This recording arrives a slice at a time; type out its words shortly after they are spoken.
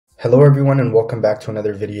Hello everyone and welcome back to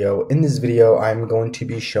another video. In this video, I'm going to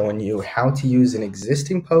be showing you how to use an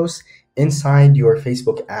existing post inside your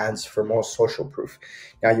Facebook ads for more social proof.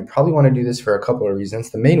 Now, you probably want to do this for a couple of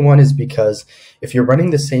reasons. The main one is because if you're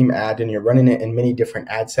running the same ad and you're running it in many different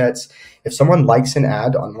ad sets, if someone likes an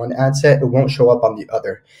ad on one ad set, it won't show up on the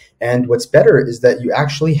other. And what's better is that you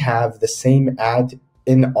actually have the same ad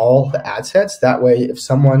in all the ad sets. That way,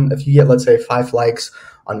 if you get, let's say, 5 likes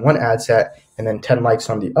on one ad set and then 10 likes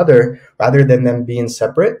on the other, rather than them being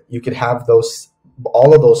separate, you could have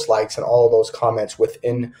all of those likes and all of those comments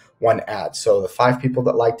within one ad. So the 5 people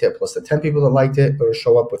that liked it plus the 10 people that liked it, will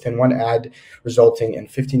show up within one ad, resulting in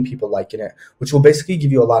 15 people liking it, which will basically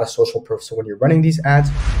give you a lot of social proof. So when you're running these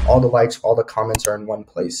ads, all the likes, all the comments are in one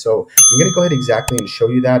place. So I'm going to go ahead exactly and show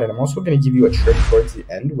you that. And I'm also going to give you a trick towards the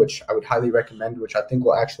end, which I would highly recommend, which I think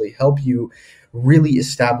will actually help you really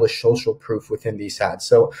establish social proof within these ads.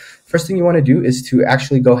 So first thing you want to do is to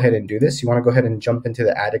actually go ahead and do this. You want to go ahead and jump into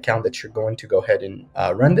the ad account that you're going to go ahead and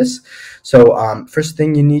run this. So first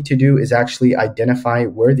thing you need to do is actually identify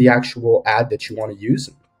where the actual ad that you want to use.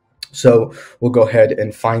 So we'll go ahead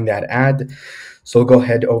and find that ad. So we'll go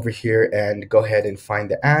ahead over here and go ahead and find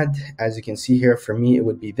the ad. As you can see here, for me, it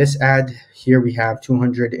would be this ad. Here we have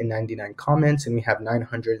 299 comments and we have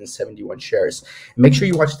 971 shares. And make sure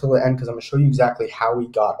you watch till the end because I'm going to show you exactly how we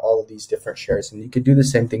got all of these different shares. And you could do the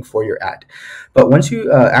same thing for your ad. But once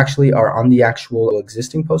you actually are on the actual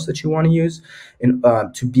existing post that you want to use, and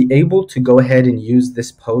to be able to go ahead and use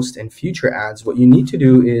this post in future ads, what you need to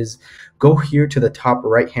do is go here to the top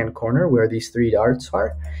right-hand corner where these 3 dots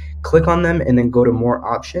are. Click on them and then go to more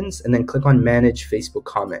options and then click on manage Facebook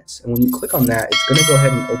comments. And when you click on that, it's going to go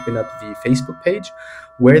ahead and open up the Facebook page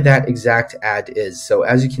where that exact ad is. So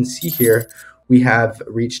as you can see here, we have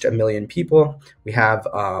reached 1 million people. We have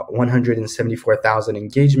 174,000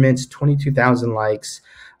 engagements, 22,000 likes,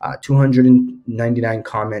 299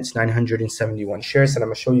 comments, 971 shares, and I'm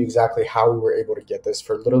going to show you exactly how we were able to get this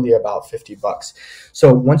for literally about 50 bucks.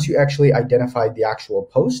 So once you actually identified the actual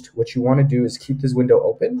post, what you want to do is keep this window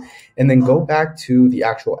open and then go back to the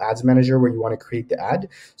actual ads manager where you want to create the ad.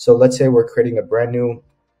 So let's say we're creating a brand new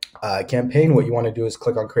campaign. What you want to do is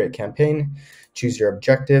click on create campaign, choose your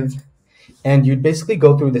objective, and you'd basically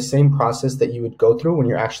go through the same process that you would go through when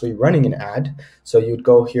you're actually running an ad. So you would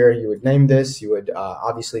go here, you would name this, you would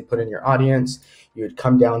obviously put in your audience, you would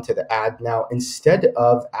come down to the ad. Now, instead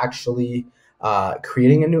of actually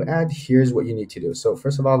creating a new ad, here's what you need to do. So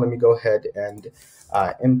first of all, let me go ahead and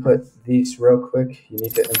input these real quick. You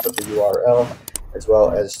need to input the URL as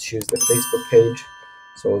well as choose the Facebook page.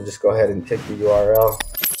 So we'll just go ahead and take the URL.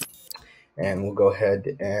 And we'll go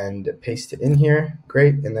ahead and paste it in here.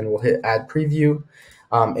 Great. And then we'll hit add preview.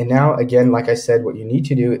 And now, again, like I said, what you need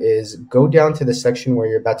to do is go down to the section where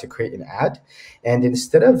you're about to create an ad. And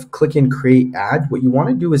instead of clicking create ad, what you want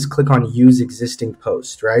to do is click on use existing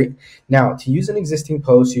post, right? Now, to use an existing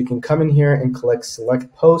post, you can come in here and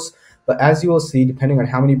select posts. But as you will see, depending on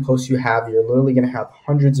how many posts you have, you're literally going to have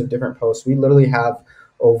hundreds of different posts. We literally have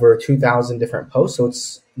over 2,000 different posts. So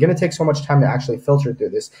it's going to take so much time to actually filter through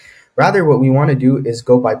this. Rather, what we want to do is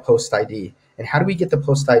go by post ID. And how do we get the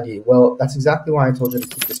post ID? Well, that's exactly why I told you to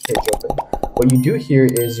keep this page open. What you do here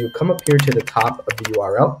is you come up here to the top of the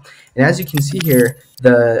URL. And as you can see here,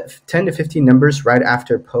 the 10 to 15 numbers right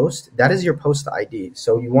after post, that is your post ID.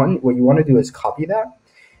 So what you want to do is copy that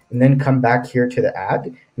and then come back here to the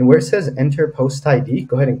ad. And where it says enter post ID,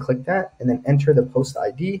 go ahead and click that and then enter the post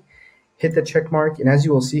ID, hit the check mark. And as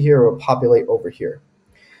you will see here, it will populate over here.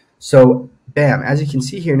 So bam, as you can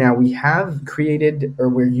see here now, we have created, or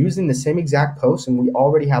we're using the same exact post and we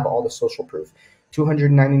already have all the social proof.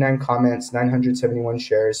 299 comments, 971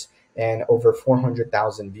 shares, and over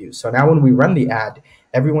 400,000 views. So now when we run the ad,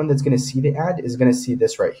 everyone that's going to see the ad is going to see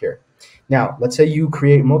this right here. Now, let's say you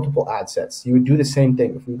create multiple ad sets. You would do the same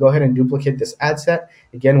thing. If we go ahead and duplicate this ad set,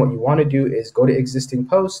 again, what you want to do is go to existing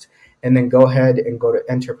post and then go ahead and go to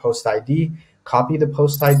enter post ID. Copy the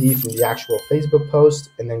post ID from the actual Facebook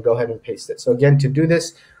post and then go ahead and paste it. So again, to do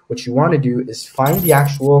this, what you want to do is find the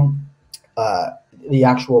actual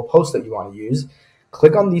post that you want to use.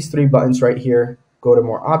 Click on these 3 buttons right here. Go to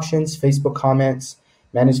more options, Facebook comments,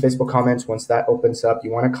 manage Facebook comments. Once that opens up,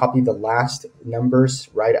 you want to copy the last numbers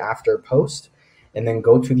right after post and then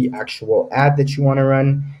go to the actual ad that you want to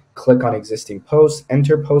run. Click on existing post,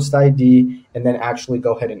 enter post ID, and then actually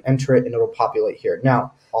go ahead and enter it and it'll populate here.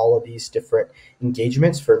 Now, all of these different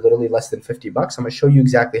engagements for literally less than 50 bucks. I'm going to show you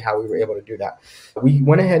exactly how we were able to do that. We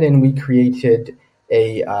went ahead and we created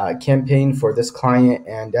a campaign for this client.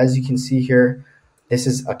 And as you can see here, This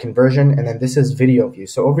is a conversion, and then this is video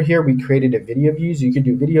views. So over here, we created a video views. You could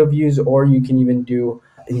do video views, or you can even do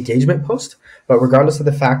engagement post. But regardless of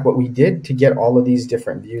the fact, what we did to get all of these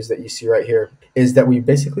different views that you see right here is that we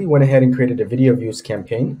basically went ahead and created a video views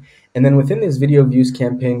campaign. And then within this video views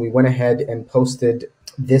campaign, we went ahead and posted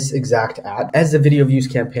this exact ad as a video views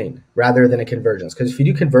campaign rather than a conversions. Because if you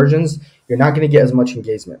do conversions, you're not going to get as much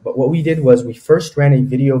engagement. But what we did was we first ran a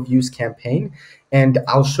video views campaign, and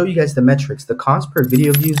I'll show you guys the metrics. The cost per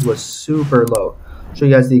video views was super low. I'll show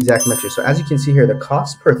you guys the exact metrics. So as you can see here, the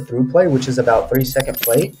cost per through play, which is about 30-second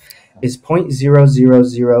play, is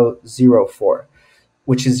 0.00004.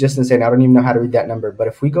 Which is just insane. I don't even know how to read that number. But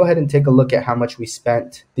if we go ahead and take a look at how much we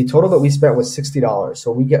spent, the total that we spent was $60.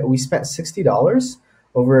 So we spent $60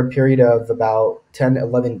 over a period of about 10,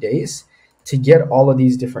 11 days to get all of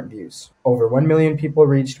these different views. Over 1 million people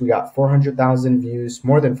reached. We got 400,000 views,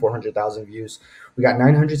 more than 400,000 views. We got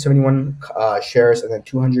 971 shares and then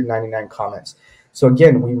 299 comments. So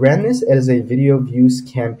again, we ran this as a video views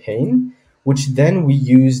campaign, which then we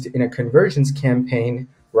used in a conversions campaign,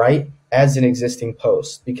 right, as an existing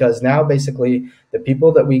post. Because now basically the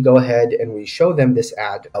people that we go ahead and we show them this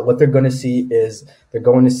ad, what they're going to see is they're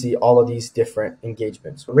going to see all of these different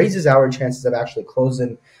engagements. It raises our chances of actually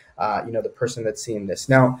closing the person that's seeing this.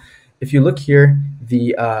 Now, if you look here,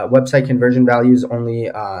 the website conversion value is only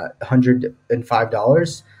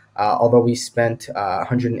 $105. Although we spent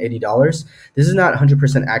 $180. This is not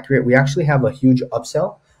 100% accurate. We actually have a huge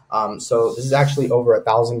upsell. So this is actually over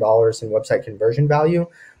 $1,000 in website conversion value.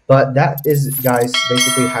 But that is, guys,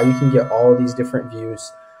 basically how you can get all of these different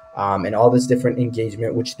views and all this different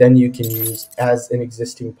engagement, which then you can use as an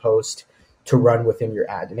existing post to run within your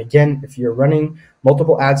ad. And again, if you're running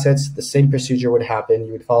multiple ad sets, the same procedure would happen.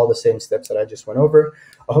 You would follow the same steps that I just went over.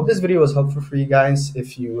 I hope this video was helpful for you guys.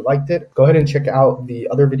 If you liked it, go ahead and check out the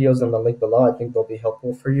other videos on the link below. I think they'll be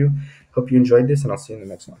helpful for you. Hope you enjoyed this, and I'll see you in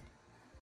the next one.